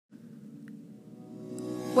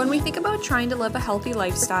When we think about trying to live a healthy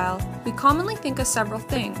lifestyle, we commonly think of several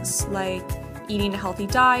things like eating a healthy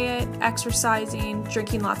diet, exercising,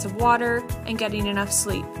 drinking lots of water, and getting enough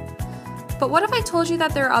sleep. But what if I told you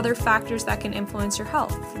that there are other factors that can influence your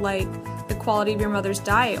health, like the quality of your mother's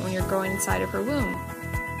diet when you're growing inside of her womb?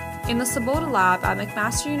 In the Sabota lab at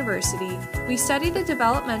McMaster University, we study the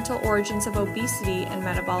developmental origins of obesity and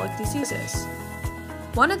metabolic diseases.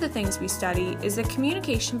 One of the things we study is the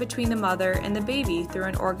communication between the mother and the baby through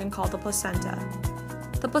an organ called the placenta.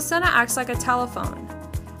 The placenta acts like a telephone.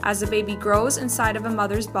 As the baby grows inside of a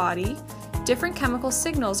mother's body, different chemical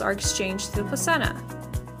signals are exchanged through the placenta.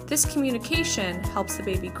 This communication helps the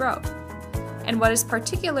baby grow. And what is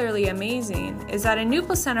particularly amazing is that a new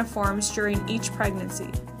placenta forms during each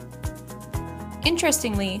pregnancy.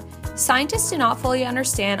 Interestingly, scientists do not fully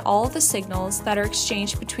understand all of the signals that are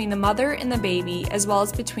exchanged between the mother and the baby, as well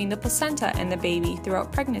as between the placenta and the baby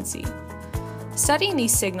throughout pregnancy. Studying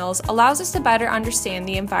these signals allows us to better understand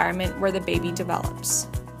the environment where the baby develops.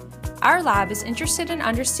 Our lab is interested in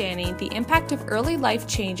understanding the impact of early life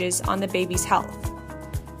changes on the baby's health.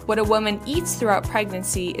 What a woman eats throughout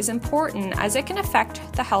pregnancy is important as it can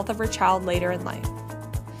affect the health of her child later in life.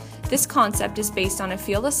 This concept is based on a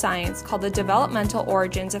field of science called the Developmental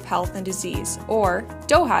Origins of Health and Disease, or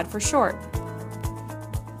DOHAD for short.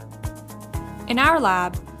 In our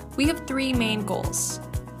lab, we have three main goals.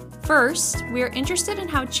 First, we are interested in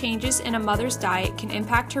how changes in a mother's diet can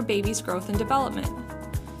impact her baby's growth and development.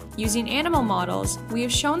 Using animal models, we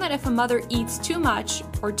have shown that if a mother eats too much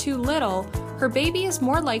or too little, her baby is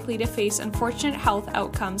more likely to face unfortunate health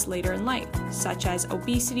outcomes later in life, such as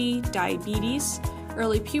obesity, diabetes,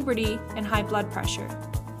 early puberty, and high blood pressure.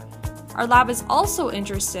 Our lab is also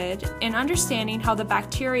interested in understanding how the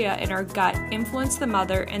bacteria in our gut influence the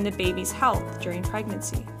mother and the baby's health during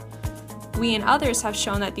pregnancy. We and others have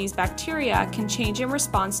shown that these bacteria can change in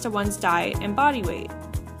response to one's diet and body weight.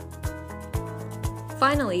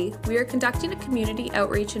 Finally, we are conducting a community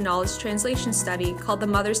outreach and knowledge translation study called the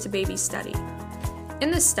Mothers to Babies Study. In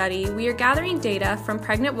this study, we are gathering data from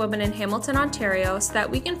pregnant women in Hamilton, Ontario, so that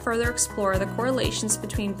we can further explore the correlations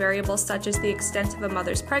between variables such as the extent of a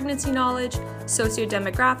mother's pregnancy knowledge,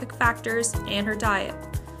 socio-demographic factors, and her diet.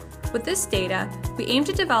 With this data, we aim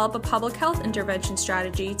to develop a public health intervention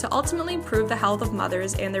strategy to ultimately improve the health of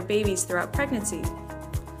mothers and their babies throughout pregnancy.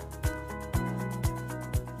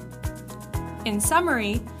 In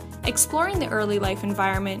summary, exploring the early life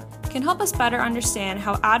environment can help us better understand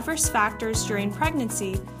how adverse factors during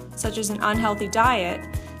pregnancy, such as an unhealthy diet,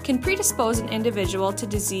 can predispose an individual to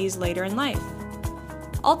disease later in life.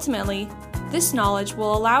 Ultimately, this knowledge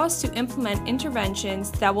will allow us to implement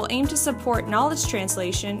interventions that will aim to support knowledge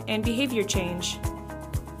translation and behavior change.